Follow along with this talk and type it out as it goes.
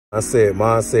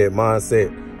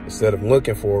Mindset. Instead of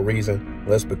looking for a reason,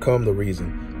 let's become the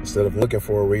reason. Instead of looking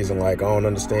for a reason like, I don't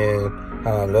understand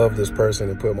how I love this person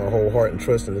and put my whole heart and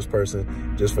trust in this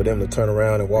person just for them to turn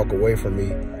around and walk away from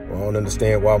me. Or I don't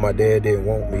understand why my dad didn't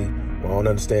want me. Or I don't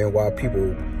understand why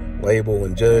people label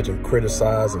and judge and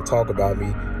criticize and talk about me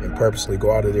and purposely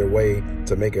go out of their way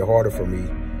to make it harder for me.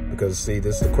 Because see,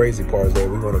 this is the crazy part, is that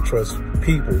we want to trust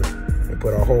people and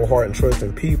put our whole heart and trust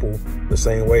in people the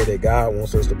same way that God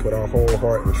wants us to put our whole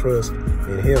heart and trust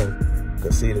in him.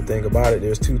 Because see, the thing about it,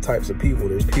 there's two types of people.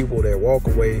 There's people that walk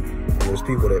away and there's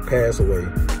people that pass away.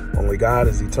 Only God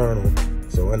is eternal.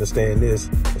 So understand this,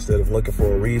 instead of looking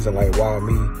for a reason like, why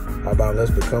me, how about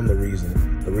let's become the reason?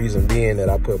 The reason being that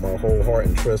I put my whole heart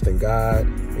and trust in God,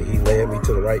 and he led me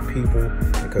to the right people,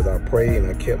 because I prayed and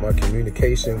I kept my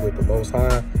communication with the Most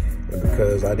High, and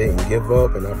because I didn't give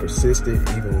up and I persisted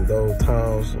even though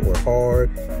times were hard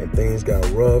and things got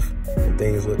rough and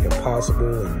things looked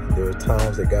impossible, and there were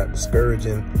times that got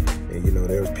discouraging, and you know,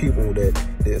 there was people that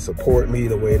didn't support me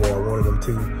the way that I wanted them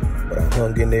to, but I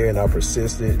hung in there and I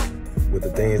persisted with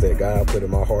the things that God put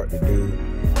in my heart to do,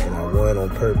 and I won on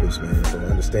purpose, man. So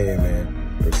understand,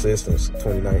 man, persistence.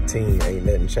 2019 ain't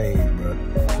nothing changed, bro.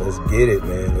 Let's get it,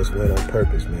 man. Let's win on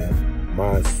purpose, man.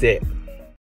 Mindset.